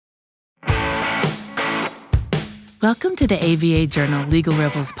Welcome to the ABA Journal Legal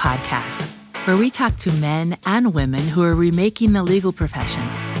Rebels podcast, where we talk to men and women who are remaking the legal profession,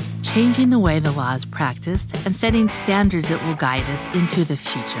 changing the way the law is practiced, and setting standards that will guide us into the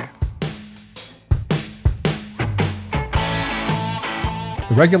future.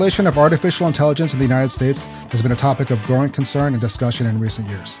 The regulation of artificial intelligence in the United States has been a topic of growing concern and discussion in recent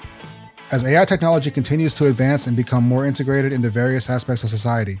years. As AI technology continues to advance and become more integrated into various aspects of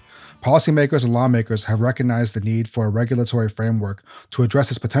society, policymakers and lawmakers have recognized the need for a regulatory framework to address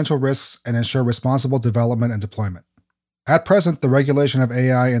its potential risks and ensure responsible development and deployment. At present, the regulation of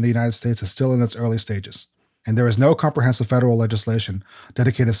AI in the United States is still in its early stages, and there is no comprehensive federal legislation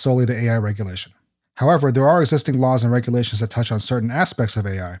dedicated solely to AI regulation. However, there are existing laws and regulations that touch on certain aspects of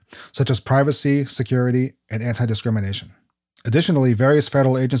AI, such as privacy, security, and anti-discrimination. Additionally, various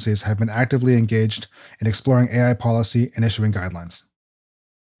federal agencies have been actively engaged in exploring AI policy and issuing guidelines.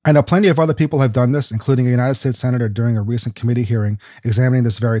 I know plenty of other people have done this, including a United States Senator during a recent committee hearing examining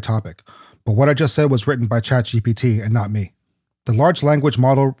this very topic. But what I just said was written by ChatGPT and not me. The large language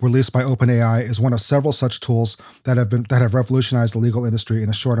model released by OpenAI is one of several such tools that have revolutionized the legal industry in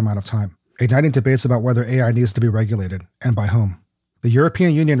a short amount of time, igniting debates about whether AI needs to be regulated, and by whom. The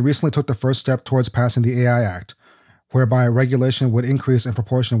European Union recently took the first step towards passing the AI Act, whereby regulation would increase in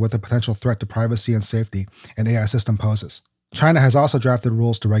proportion with the potential threat to privacy and safety an AI system poses. China has also drafted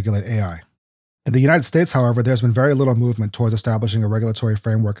rules to regulate AI. In the United States, however, there's been very little movement towards establishing a regulatory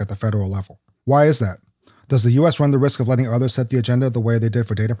framework at the federal level. Why is that? Does the U.S. run the risk of letting others set the agenda the way they did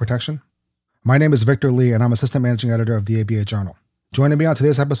for data protection? My name is Victor Lee, and I'm Assistant Managing Editor of the ABA Journal. Joining me on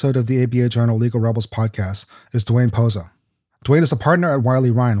today's episode of the ABA Journal Legal Rebels podcast is Dwayne Poza. Dwayne is a partner at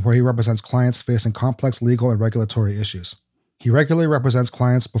Wiley Ryan, where he represents clients facing complex legal and regulatory issues. He regularly represents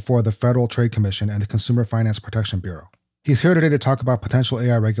clients before the Federal Trade Commission and the Consumer Finance Protection Bureau. He's here today to talk about potential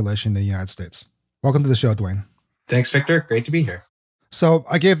AI regulation in the United States. Welcome to the show, Dwayne. Thanks, Victor. Great to be here. So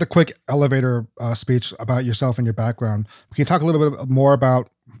I gave the quick elevator speech about yourself and your background. Can you talk a little bit more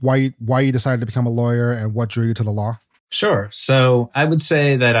about why you decided to become a lawyer and what drew you to the law? Sure. So I would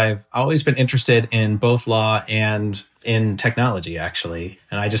say that I've always been interested in both law and in technology, actually.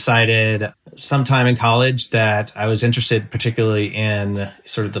 And I decided sometime in college that I was interested particularly in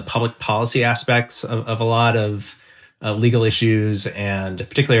sort of the public policy aspects of a lot of legal issues, and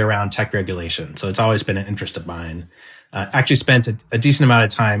particularly around tech regulation. So it's always been an interest of mine. Actually spent a decent amount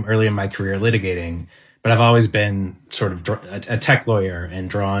of time early in my career litigating, but I've always been sort of a tech lawyer and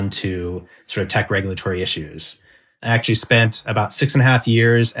drawn to sort of tech regulatory issues. I actually spent about 6.5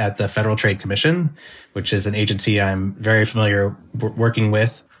 years at the Federal Trade Commission, which is an agency I'm very familiar working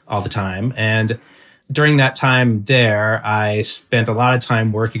with all the time. And during that time there, I spent a lot of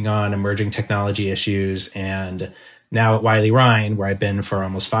time working on emerging technology issues, and now at Wiley Ryan, where I've been for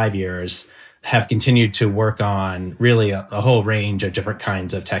almost 5 years, have continued to work on really a whole range of different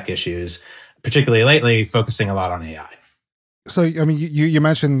kinds of tech issues, particularly lately focusing a lot on AI. So, I mean, you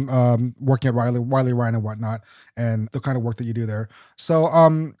mentioned working at Wiley Ryan and whatnot, and the kind of work that you do there. So,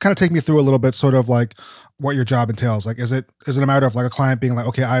 kind of take me through a little bit, sort of like what your job entails. Like, is it a matter of like a client being like,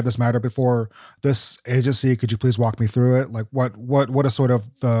 okay, I have this matter before this agency, could you please walk me through it? Like, what is sort of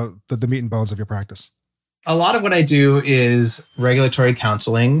the meat and bones of your practice? A lot of what I do is regulatory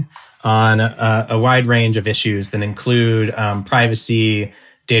counseling on a wide range of issues that include privacy,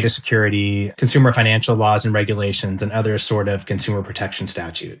 data security, consumer financial laws and regulations, and other sort of consumer protection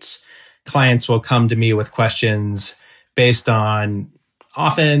statutes. Clients will come to me with questions based on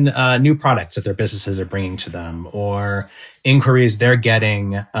often new products that their businesses are bringing to them, or inquiries they're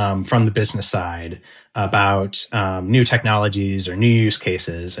getting from the business side about new technologies or new use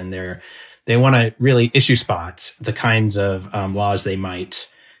cases, and they want to really issue spot the kinds of laws they might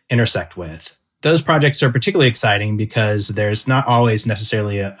intersect with. Those projects are particularly exciting because there's not always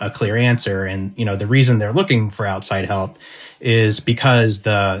necessarily a clear answer. And, the reason they're looking for outside help is because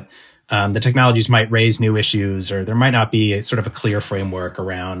the technologies might raise new issues, or there might not be sort of a clear framework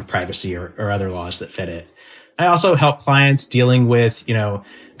around privacy or other laws that fit it. I also help clients dealing with,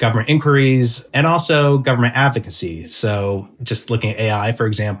 government inquiries and also government advocacy. So just looking at AI, for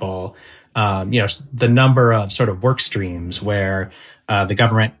example, the number of sort of work streams where the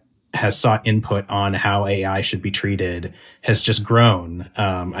government has sought input on how AI should be treated has just grown,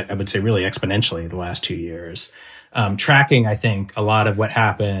 I would say really exponentially the last 2 years. Tracking, I think, a lot of what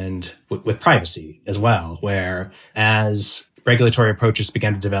happened with privacy as well, where as regulatory approaches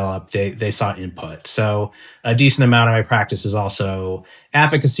began to develop, they sought input. So a decent amount of my practice is also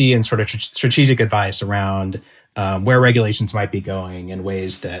advocacy and sort of strategic advice around where regulations might be going and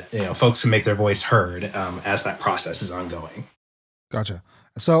ways that folks can make their voice heard as that process is ongoing. Gotcha.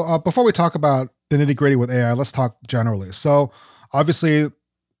 So before we talk about the nitty-gritty with AI, let's talk generally. So obviously, a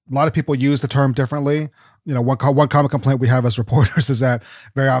lot of people use the term differently. One common complaint we have as reporters is that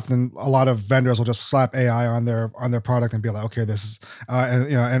very often a lot of vendors will just slap AI on their product and be like, okay, this is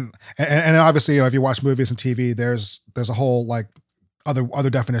and obviously, if you watch movies and TV, there's a whole like other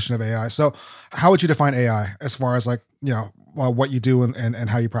definition of AI. So how would you define AI as far as like what you do and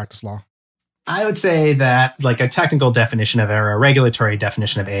how you practice law? I would say that like a technical definition of or a regulatory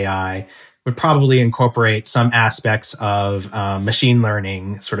definition of AI would probably incorporate some aspects of machine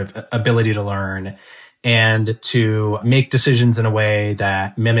learning, sort of ability to learn and to make decisions in a way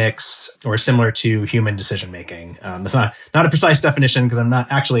that mimics or is similar to human decision making. That's not a precise definition because I'm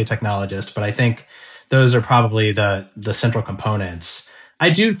not actually a technologist, but I think those are probably the central components. I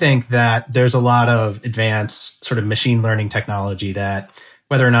do think that there's a lot of advanced sort of machine learning technology that,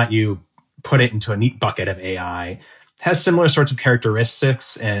 whether or not you put it into a neat bucket of AI, has similar sorts of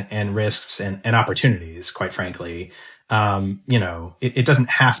characteristics and risks and opportunities, quite frankly. It doesn't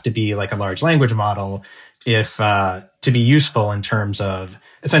have to be like a large language model if to be useful in terms of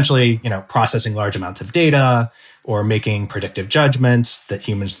essentially, processing large amounts of data or making predictive judgments that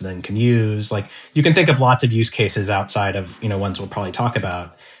humans then can use. Like you can think of lots of use cases outside of, ones we'll probably talk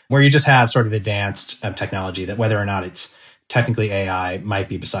about, where you just have sort of advanced technology that whether or not it's technically AI might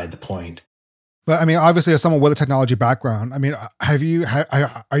be beside the point. But I mean, obviously, as someone with a technology background, I mean, are you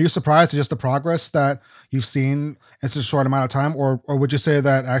surprised at just the progress that you've seen in such a short amount of time, or would you say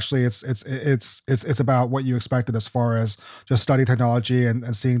that actually it's about what you expected as far as just studying technology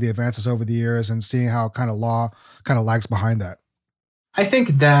and seeing the advances over the years and seeing how kind of law kind of lags behind that? I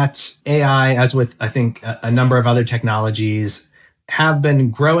think that AI, as with I think a number of other technologies, have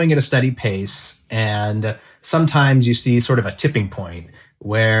been growing at a steady pace, and sometimes you see sort of a tipping point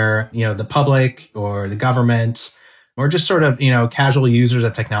where, the public or the government or just sort of, casual users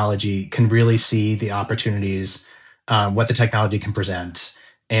of technology can really see the opportunities, what the technology can present.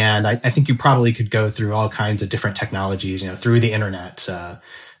 And I think you probably could go through all kinds of different technologies, through the internet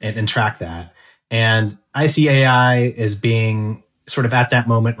and track that. And I see AI as being sort of at that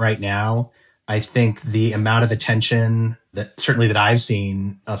moment right now. I think the amount of attention that I've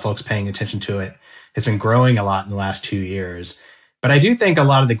seen folks paying attention to it has been growing a lot in the last 2 years. But I do think a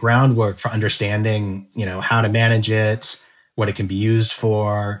lot of the groundwork for understanding, how to manage it, what it can be used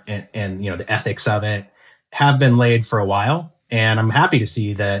for, and the ethics of it have been laid for a while. And I'm happy to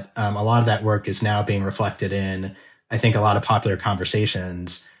see that a lot of that work is now being reflected in, I think, a lot of popular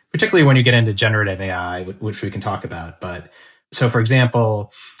conversations, particularly when you get into generative AI, which we can talk about. But so, for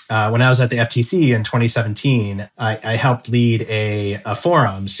example, when I was at the FTC in 2017, I helped lead a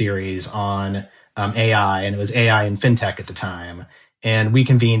forum series on AI, and it was AI and fintech at the time. And we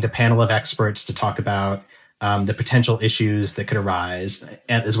convened a panel of experts to talk about the potential issues that could arise,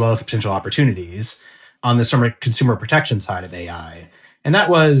 as well as the potential opportunities on the sort of consumer protection side of AI. And that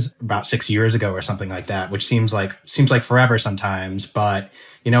was about 6 years ago or something like that, which seems like forever sometimes. But,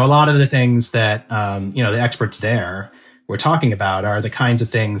 a lot of the things that, the experts there were talking about are the kinds of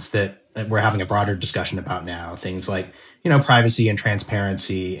things that we're having a broader discussion about now. Things like, privacy and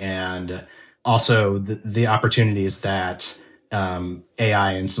transparency, and also the opportunities that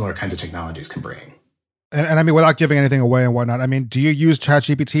AI and similar kinds of technologies can bring. And I mean, without giving anything away and whatnot, I mean, do you use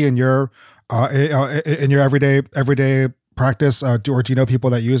ChatGPT in your everyday practice, or do you know people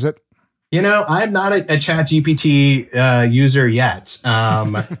that use it? I'm not a ChatGPT user yet.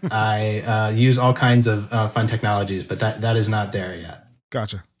 I use all kinds of fun technologies, but that is not there yet.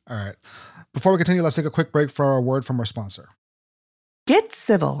 Gotcha. All right. Before we continue, let's take a quick break for a word from our sponsor. Get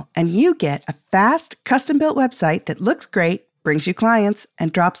Civil, and you get a fast, custom-built website that looks great, brings you clients,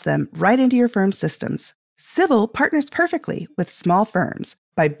 and drops them right into your firm's systems. Civil partners perfectly with small firms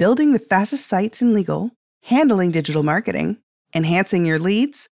by building the fastest sites in legal, handling digital marketing, enhancing your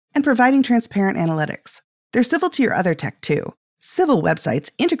leads, and providing transparent analytics. They're civil to your other tech, too. Civil websites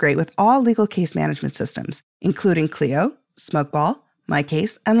integrate with all legal case management systems, including Clio, Smokeball,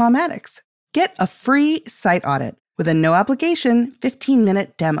 MyCase, and Lawmatics. Get a free site audit with a no-obligation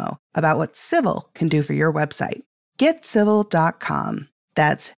 15-minute demo about what Civil can do for your website. GetCivil.com.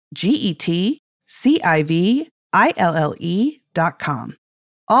 That's GetCiville.com.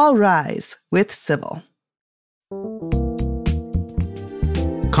 All rise with Civil.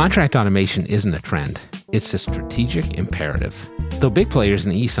 Contract automation isn't a trend. It's a strategic imperative. Though big players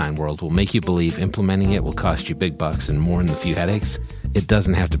in the e-sign world will make you believe implementing it will cost you big bucks and more than a few headaches, it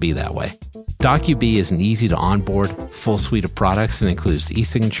doesn't have to be that way. DocuB is an easy-to-onboard, full suite of products that includes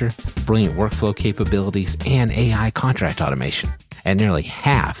e-signature, brilliant workflow capabilities, and AI contract automation at nearly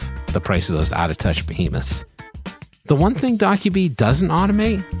half the price of those out-of-touch behemoths. The one thing DocuB doesn't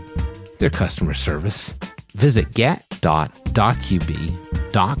automate? their customer service. Visit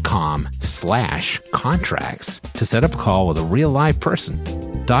get.docub.com/contracts to set up a call with a real live person.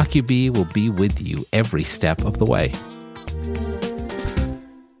 DocuB will be with you every step of the way.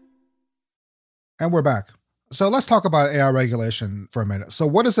 And we're back. So let's talk about AI regulation for a minute. So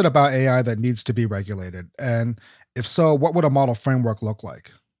what is it about AI that needs to be regulated? And if so, what would a model framework look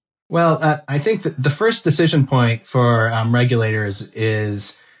like? Well, I think that the first decision point for regulators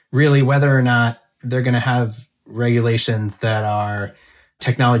is really whether or not they're going to have regulations that are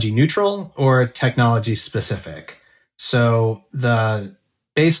technology neutral or technology specific. So the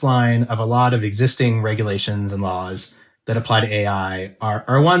baseline of a lot of existing regulations and laws that apply to AI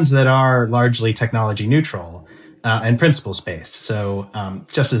are ones that are largely technology neutral and principles based. So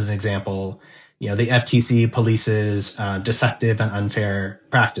just as an example, the FTC polices deceptive and unfair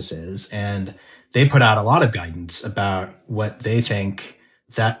practices, and they put out a lot of guidance about what they think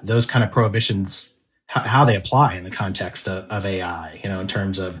that those kind of prohibitions, how they apply in the context of AI, in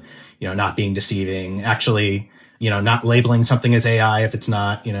terms of, not being deceiving, actually, not labeling something as AI if it's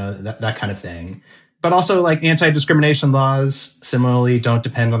not, that kind of thing. But also like anti-discrimination laws, similarly, don't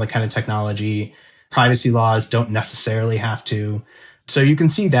depend on the kind of technology. Privacy laws don't necessarily have to. So you can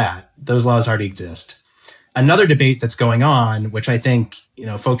see that those laws already exist. Another debate that's going on, which I think,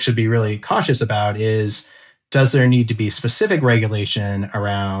 folks should be really cautious about, is does there need to be specific regulation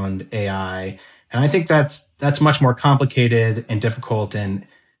around AI? And I think that's much more complicated and difficult and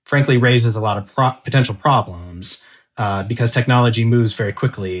frankly raises a lot of potential problems because technology moves very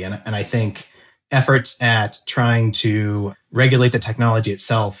quickly. And I think efforts at trying to regulate the technology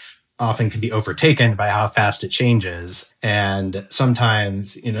itself often can be overtaken by how fast it changes. And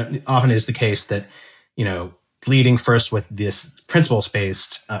sometimes, often is the case that, leading first with this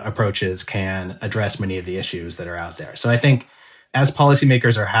principles-based approaches can address many of the issues that are out there. So I think as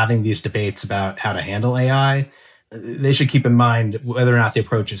policymakers are having these debates about how to handle AI, they should keep in mind whether or not the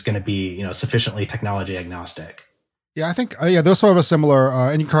approach is going to be, sufficiently technology agnostic. Yeah, I think, there's sort of a similar,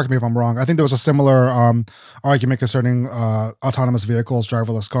 and you correct me if I'm wrong, I think there was a similar argument concerning autonomous vehicles,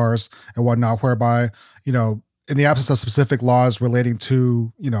 driverless cars and whatnot, whereby, in the absence of specific laws relating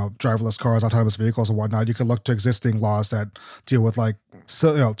to, driverless cars, autonomous vehicles and whatnot, you could look to existing laws that deal with like,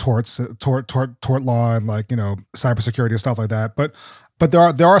 tort law and like, cybersecurity and stuff like that. But there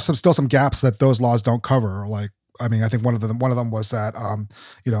are still some gaps that those laws don't cover, like, I think one of them was that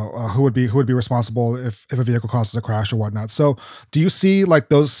who would be responsible if a vehicle causes a crash or whatnot. So do you see like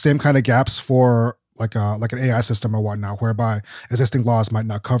those same kind of gaps for like an AI system or whatnot, whereby existing laws might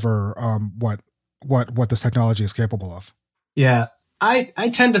not cover what this technology is capable of? Yeah,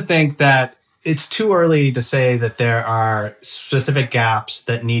 I tend to think that it's too early to say that there are specific gaps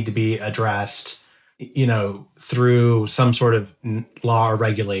that need to be addressed, through some sort of law or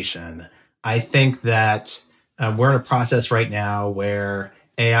regulation. I think that we're in a process right now where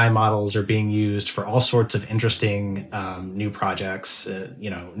AI models are being used for all sorts of interesting new projects.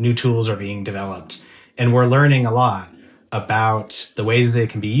 New tools are being developed, and we're learning a lot about the ways they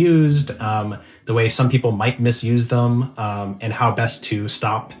can be used, the way some people might misuse them, and how best to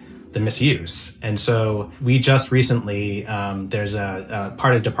stop the misuse. And so we just recently, there's a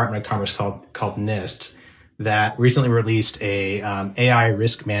part of the Department of Commerce called NIST that recently released a AI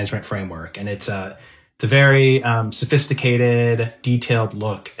risk management framework, and it's a very sophisticated, detailed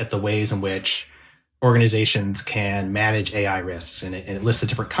look at the ways in which organizations can manage AI risks. And it lists the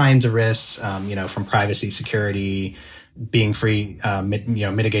different kinds of risks, from privacy, security, being free,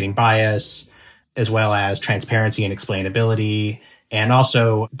 mitigating bias, as well as transparency and explainability, and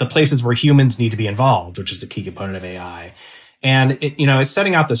also the places where humans need to be involved, which is a key component of AI. And it's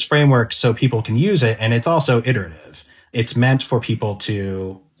setting out this framework so people can use it, and it's also iterative. It's meant for people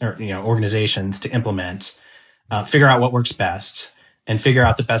to, or organizations to implement, figure out what works best, and figure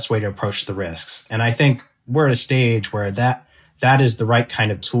out the best way to approach the risks. And I think we're at a stage where that is the right kind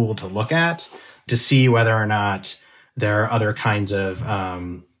of tool to look at to see whether or not there are other kinds of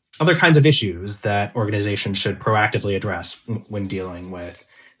issues that organizations should proactively address when dealing with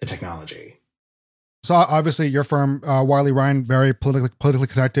the technology. So obviously your firm, Wiley Ryan, very politically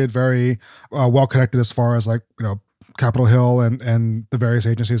connected, very well connected as far as like, Capitol Hill and the various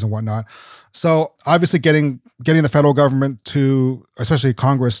agencies and whatnot. So obviously getting the federal government to, especially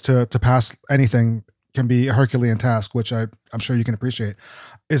Congress, to pass anything can be a Herculean task, which I'm sure you can appreciate.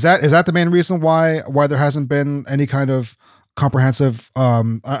 Is that the main reason why there hasn't been any kind of comprehensive?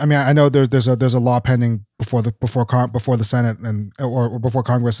 I know there's a law pending before the Senate or before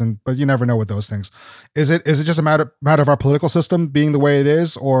Congress, but you never know with those things. Is it just a matter of our political system being the way it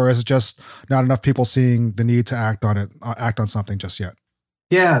is, or is it just not enough people seeing the need to act on something just yet?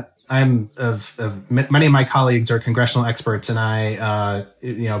 Yeah, many of my colleagues are congressional experts, and I,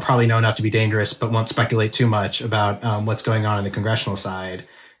 probably know enough to be dangerous, but won't speculate too much about what's going on the congressional side,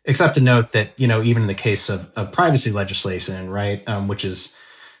 except to note that, even in the case of privacy legislation, right, which is,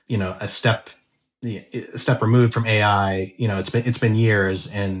 a step removed from AI, it's been years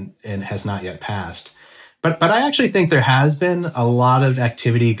and has not yet passed. But I actually think there has been a lot of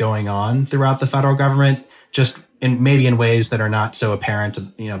activity going on throughout the federal government, just maybe in ways that are not so apparent,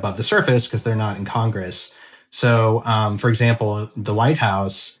 above the surface because they're not in Congress. So, for example, the White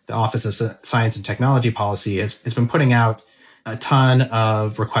House, the Office of Science and Technology Policy has been putting out a ton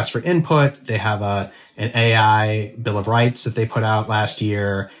of requests for input. They have an AI Bill of Rights that they put out last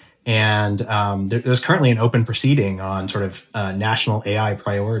year. And there's currently an open proceeding on sort of national AI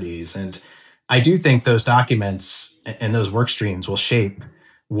priorities. And I do think those documents and those work streams will shape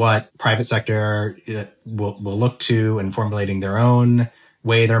what private sector will look to in formulating their own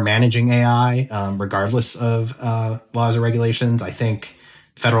way they're managing AI, regardless of laws or regulations. I think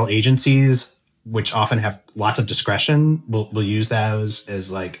federal agencies, which often have lots of discretion, will use those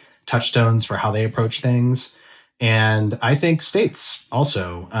as like touchstones for how they approach things. And I think states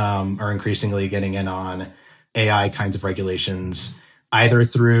also are increasingly getting in on AI kinds of regulations, either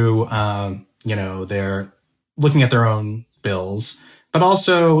through, they're looking at their own bills, but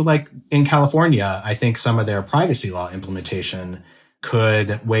also like in California, I think some of their privacy law implementation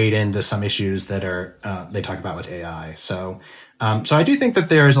could wade into some issues that are they talk about with AI. So I do think that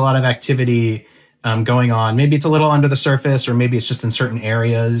there's a lot of activity going on. Maybe it's a little under the surface, or maybe it's just in certain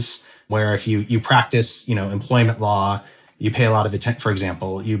areas where if you practice, employment law, you pay a lot of attention. For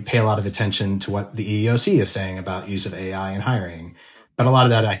example, you pay a lot of attention to what the EEOC is saying about use of AI in hiring. But a lot of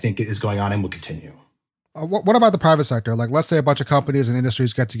that, I think, is going on and will continue. What about the private sector? Like, let's say a bunch of companies and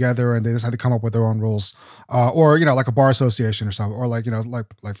industries get together and they decide to come up with their own rules, or like a bar association or something, or like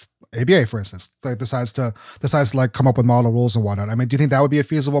ABA, for instance, like decides to like come up with model rules and whatnot. I mean, do you think that would be a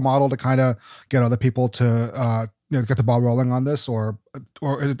feasible model to kind of get other people to get the ball rolling on this, or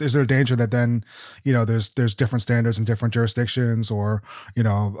is there a danger that then there's different standards in different jurisdictions, or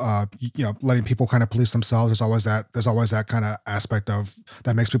letting people kind of police themselves? There's always that kind of aspect of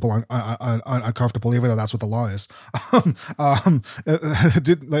that makes people uncomfortable, even though that's what the law is.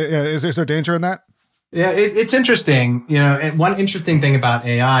 Is there danger in that? Yeah, it's interesting. And one interesting thing about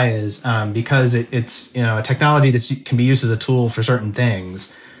AI is because it's a technology that can be used as a tool for certain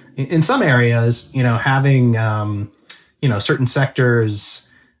things. In some areas, having certain sectors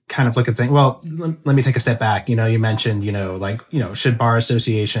kind of look at things. Well, let me take a step back. You mentioned should bar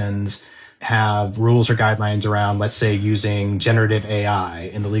associations have rules or guidelines around, let's say, using generative AI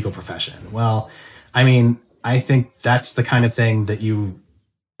in the legal profession? Well, I mean, I think that's the kind of thing that it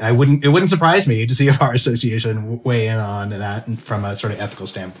wouldn't surprise me to see a bar association weigh in on that from a sort of ethical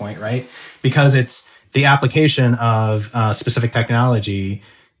standpoint, right? Because it's the application of specific technology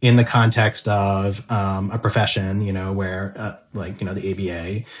in the context of a profession, where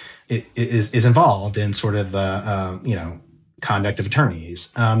the ABA is involved in sort of the conduct of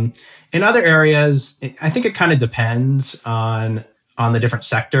attorneys. In other areas, I think it kind of depends on the different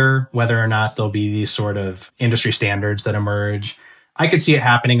sector, whether or not there'll be these sort of industry standards that emerge. I could see it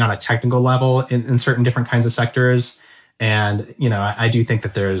happening on a technical level in certain different kinds of sectors. And, I do think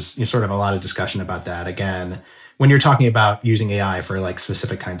that there's sort of a lot of discussion about that. Again, when you're talking about using AI for like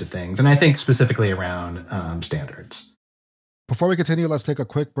specific kinds of things, and I think specifically around standards. Before we continue, let's take a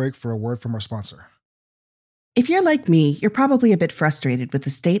quick break for a word from our sponsor. If you're like me, you're probably a bit frustrated with the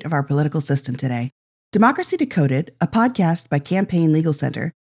state of our political system today. Democracy Decoded, a podcast by Campaign Legal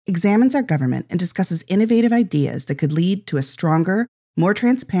Center, examines our government and discusses innovative ideas that could lead to a stronger, more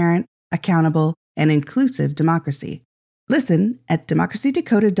transparent, accountable, and inclusive democracy. Listen at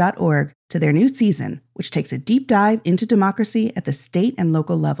democracydecoded.org to their new season, which takes a deep dive into democracy at the state and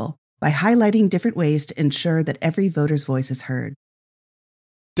local level by highlighting different ways to ensure that every voter's voice is heard.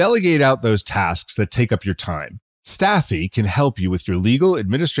 Delegate out those tasks that take up your time. Staffy can help you with your legal,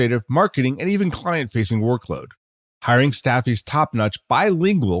 administrative, marketing, and even client-facing workload. Hiring Staffy's top-notch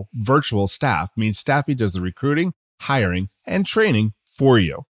bilingual virtual staff means Staffy does the recruiting, hiring, and training for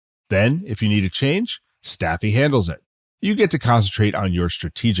you. Then, if you need a change, Staffy handles it. You get to concentrate on your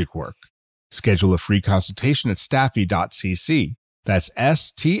strategic work. Schedule a free consultation at staffy.cc. That's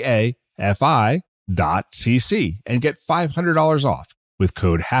STAFI.cc and get $500 off with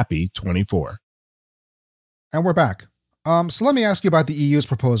code HAPPY24. And we're back. So let me ask you about the EU's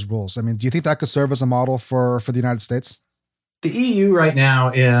proposed rules. I mean, do you think that could serve as a model for the United States? The EU right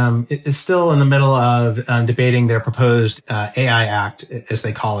now is still in the middle of debating their proposed AI Act, as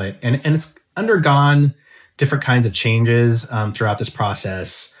they call it. And it's undergone different kinds of changes throughout this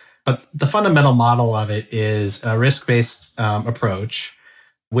process. But the fundamental model of it is a risk-based approach,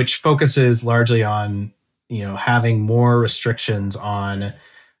 which focuses largely on, having more restrictions on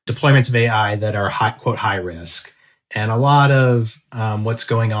deployments of AI that are quote, high risk. And a lot of what's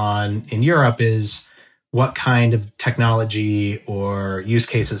going on in Europe is what kind of technology or use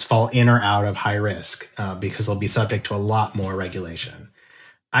cases fall in or out of high risk, because they'll be subject to a lot more regulation.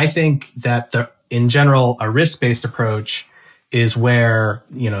 I think that in general, a risk-based approach is where,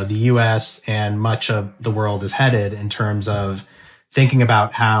 the US and much of the world is headed in terms of thinking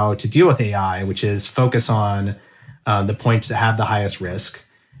about how to deal with AI, which is focus on the points that have the highest risk.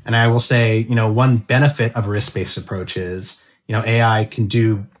 And I will say, one benefit of a risk-based approach is, AI can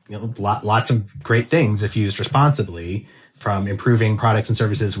do lots of great things if used responsibly, from improving products and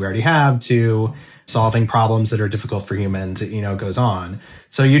services we already have to solving problems that are difficult for humans. It goes on.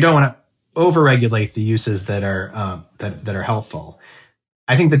 So you don't want to overregulate the uses that are that are helpful.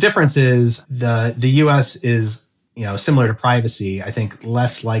 I think the difference is the U.S. is similar to privacy. I think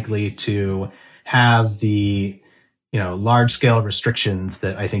less likely to have the large scale restrictions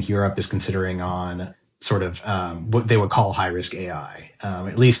that I think Europe is considering on sort of what they would call high risk AI,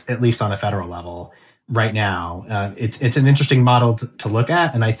 at least on a federal level right now. It's an interesting model to look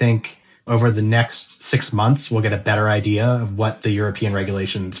at. And I think over the next 6 months, we'll get a better idea of what the European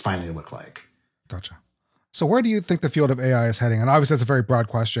regulations finally look like. Gotcha. So where do you think the field of AI is heading? And obviously that's a very broad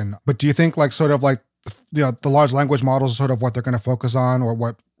question, but do you think the large language models are sort of what they're going to focus on, or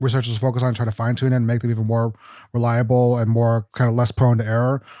what researchers focus on, try to fine tune it and make them even more reliable and more kind of less prone to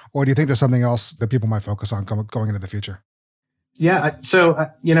error? Or do you think there's something else that people might focus on going into the future? Yeah. So,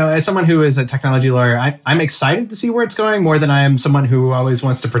 as someone who is a technology lawyer, I'm excited to see where it's going more than I am someone who always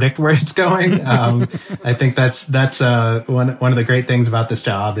wants to predict where it's going. I think that's one of the great things about this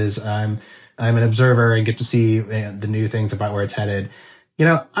job is I'm an observer and get to see the new things about where it's headed.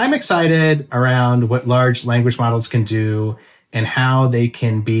 I'm excited around what large language models can do and how they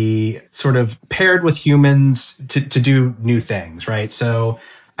can be sort of paired with humans to do new things, right? So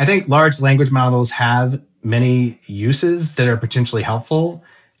I think large language models have many uses that are potentially helpful.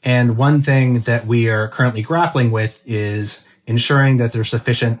 And one thing that we are currently grappling with is ensuring that there's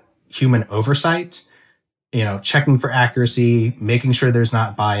sufficient human oversight, checking for accuracy, making sure there's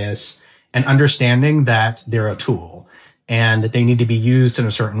not bias, and understanding that they're a tool and that they need to be used in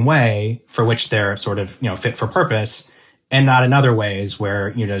a certain way for which they're sort of, fit for purpose, and not in other ways where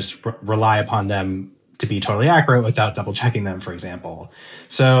you just rely upon them to be totally accurate without double checking them, for example.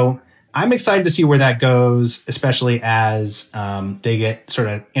 So I'm excited to see where that goes, especially as they get sort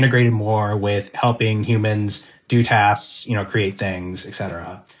of integrated more with helping humans do tasks, create things, et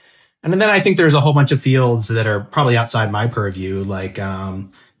cetera. And then I think there's a whole bunch of fields that are probably outside my purview, like,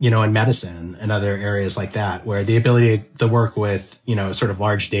 in medicine and other areas like that, where the ability to work with, sort of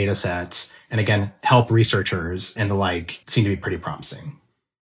large data sets and again, help researchers and the like seem to be pretty promising.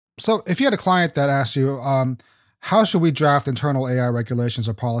 So if you had a client that asked you, how should we draft internal AI regulations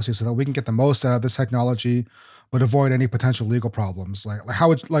or policies so that we can get the most out of this technology, but avoid any potential legal problems?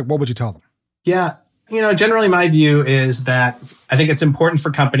 What would you tell them? Yeah. Generally my view is that I think it's important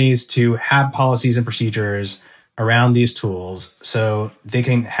for companies to have policies and procedures around these tools so they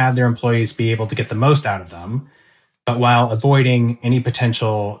can have their employees be able to get the most out of them, but while avoiding any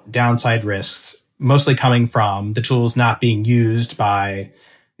potential downside risks, mostly coming from the tools not being used by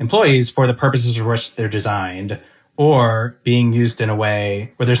employees for the purposes for which they're designed, or being used in a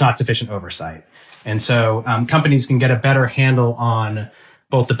way where there's not sufficient oversight. And so companies can get a better handle on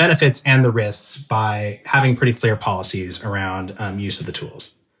both the benefits and the risks by having pretty clear policies around use of the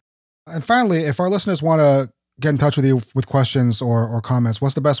tools. And finally, if our listeners want to get in touch with you with questions or comments,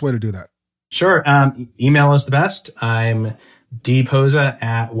 what's the best way to do that? Sure. Email is the best. I'm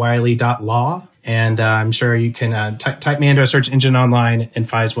dposa@wiley.law. And I'm sure you can type me into a search engine online and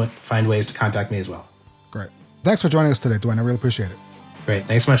find ways to contact me as well. Great. Thanks for joining us today, Dwayne. I really appreciate it. Great.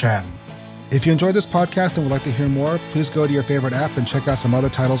 Thanks so much for having me. If you enjoyed this podcast and would like to hear more, please go to your favorite app and check out some other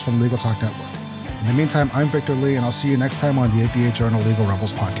titles from Legal Talk Network. In the meantime, I'm Victor Lee, and I'll see you next time on the ABA Journal Legal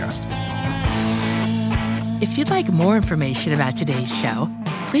Rebels podcast. If you'd like more information about today's show,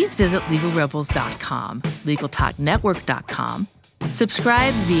 please visit legalrebels.com, legaltalknetwork.com,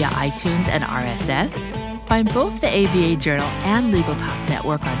 subscribe via iTunes and RSS, find both the ABA Journal and Legal Talk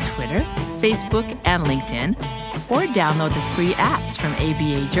Network on Twitter, Facebook, and LinkedIn, or download the free apps from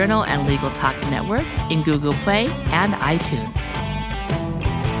ABA Journal and Legal Talk Network in Google Play and iTunes.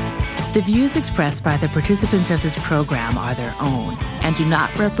 The views expressed by the participants of this program are their own and do not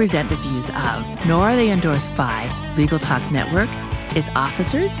represent the views of, nor are they endorsed by, Legal Talk Network, its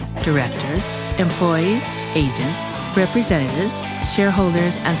officers, directors, employees, agents, representatives,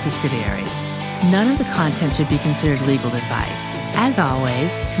 shareholders, and subsidiaries. None of the content should be considered legal advice. As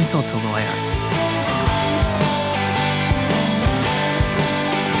always, consult a lawyer.